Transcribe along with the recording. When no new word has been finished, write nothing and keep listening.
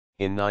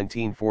In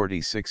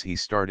 1946 he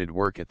started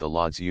work at the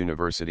Lodz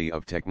University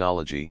of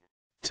Technology,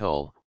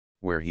 Tull,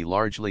 where he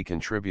largely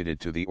contributed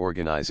to the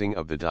organizing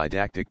of the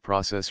didactic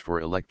process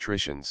for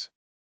electricians.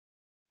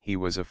 He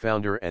was a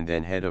founder and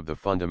then head of the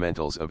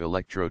Fundamentals of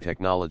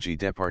Electrotechnology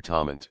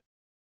Department.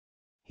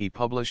 He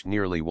published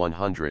nearly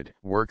 100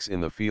 works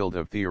in the field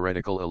of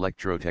theoretical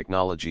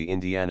electrotechnology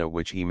Indiana,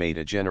 which he made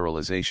a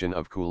generalization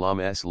of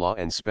Coulomb's law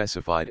and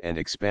specified and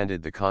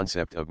expanded the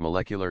concept of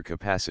molecular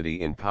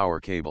capacity in power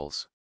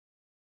cables.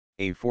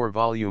 A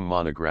 4-volume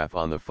monograph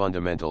on the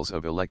fundamentals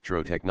of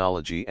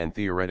electrotechnology and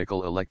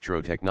theoretical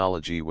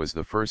electrotechnology was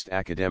the first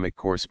academic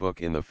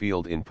coursebook in the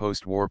field in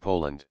post-war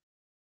Poland.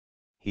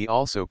 He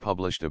also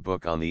published a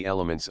book on the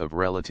elements of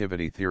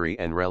relativity theory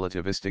and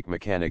relativistic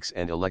mechanics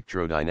and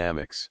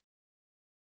electrodynamics.